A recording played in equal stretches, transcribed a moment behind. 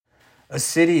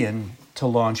Ascidian to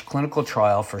launch clinical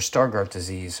trial for Stargardt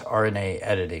disease RNA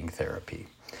editing therapy.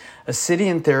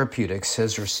 Ascidian Therapeutics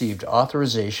has received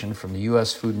authorization from the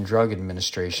U.S. Food and Drug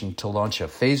Administration to launch a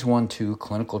phase 1/2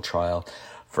 clinical trial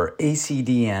for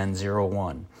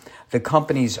ACDN-01, the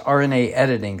company's RNA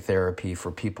editing therapy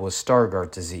for people with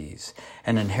Stargardt disease,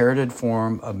 an inherited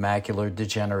form of macular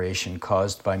degeneration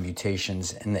caused by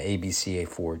mutations in the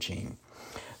ABCA4 gene.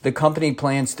 The company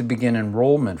plans to begin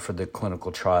enrollment for the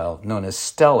clinical trial, known as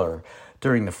Stellar,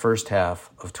 during the first half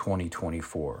of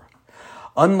 2024.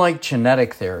 Unlike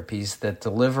genetic therapies that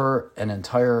deliver an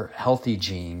entire healthy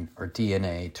gene or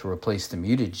DNA to replace the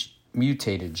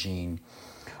mutated gene,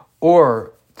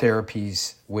 or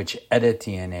therapies which edit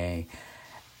DNA,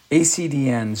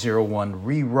 ACDN-01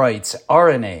 rewrites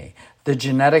RNA, the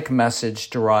genetic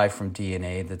message derived from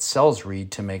DNA that cells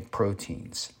read to make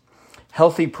proteins.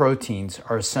 Healthy proteins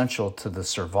are essential to the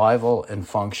survival and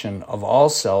function of all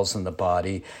cells in the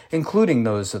body, including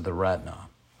those of the retina.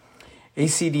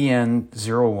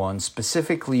 ACDN-01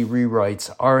 specifically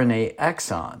rewrites RNA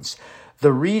exons,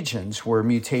 the regions where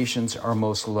mutations are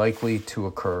most likely to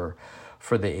occur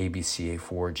for the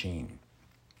ABCA4 gene.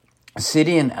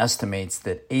 Ascidian estimates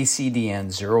that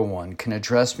ACDN-01 can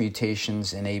address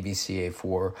mutations in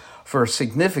ABCA4 for a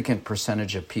significant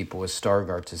percentage of people with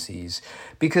Stargardt disease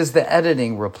because the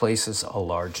editing replaces a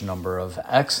large number of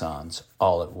exons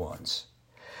all at once.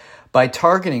 By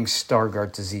targeting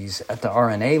Stargardt disease at the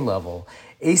RNA level,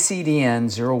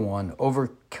 ACDN-01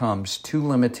 overcomes two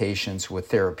limitations with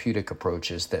therapeutic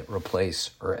approaches that replace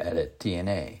or edit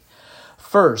DNA.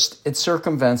 First, it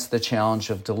circumvents the challenge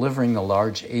of delivering the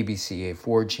large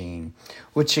ABCA4 gene,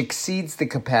 which exceeds the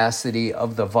capacity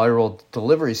of the viral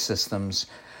delivery systems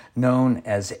known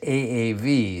as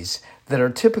AAVs that are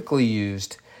typically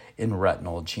used in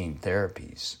retinal gene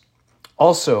therapies.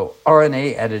 Also,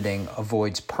 RNA editing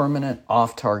avoids permanent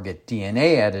off-target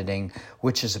DNA editing,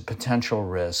 which is a potential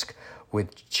risk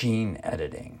with gene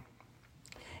editing.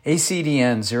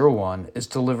 ACDN-01 is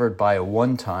delivered by a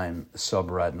one-time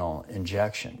subretinal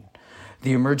injection.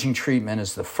 The emerging treatment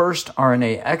is the first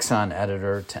RNA exon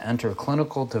editor to enter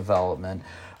clinical development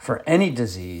for any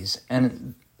disease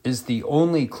and is the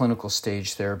only clinical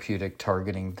stage therapeutic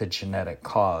targeting the genetic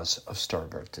cause of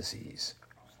Stargardt disease.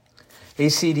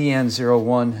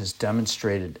 ACDN-01 has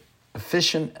demonstrated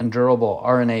efficient and durable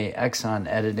RNA exon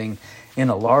editing in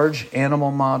a large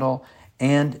animal model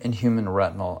and in human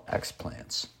retinal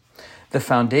explants. The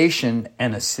Foundation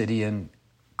and Ascidian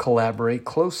collaborate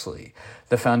closely.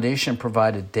 The Foundation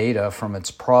provided data from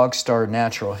its ProgStar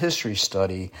natural history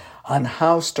study on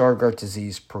how Stargardt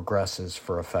disease progresses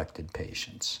for affected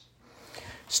patients.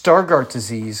 Stargardt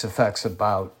disease affects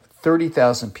about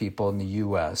 30,000 people in the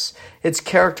U.S. It's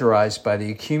characterized by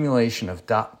the accumulation of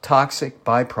toxic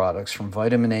byproducts from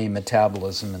vitamin A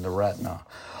metabolism in the retina,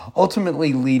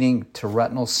 ultimately leading to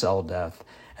retinal cell death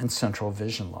and central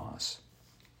vision loss.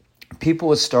 People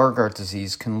with Stargardt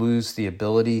disease can lose the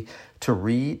ability to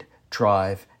read,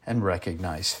 drive, and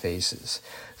recognize faces.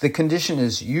 The condition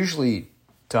is usually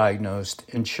diagnosed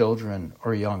in children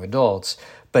or young adults,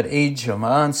 but age of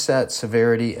onset,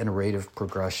 severity, and rate of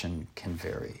progression can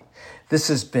vary. This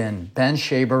has been Ben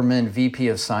Shaberman, VP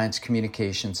of Science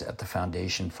Communications at the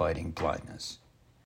Foundation Fighting Blindness.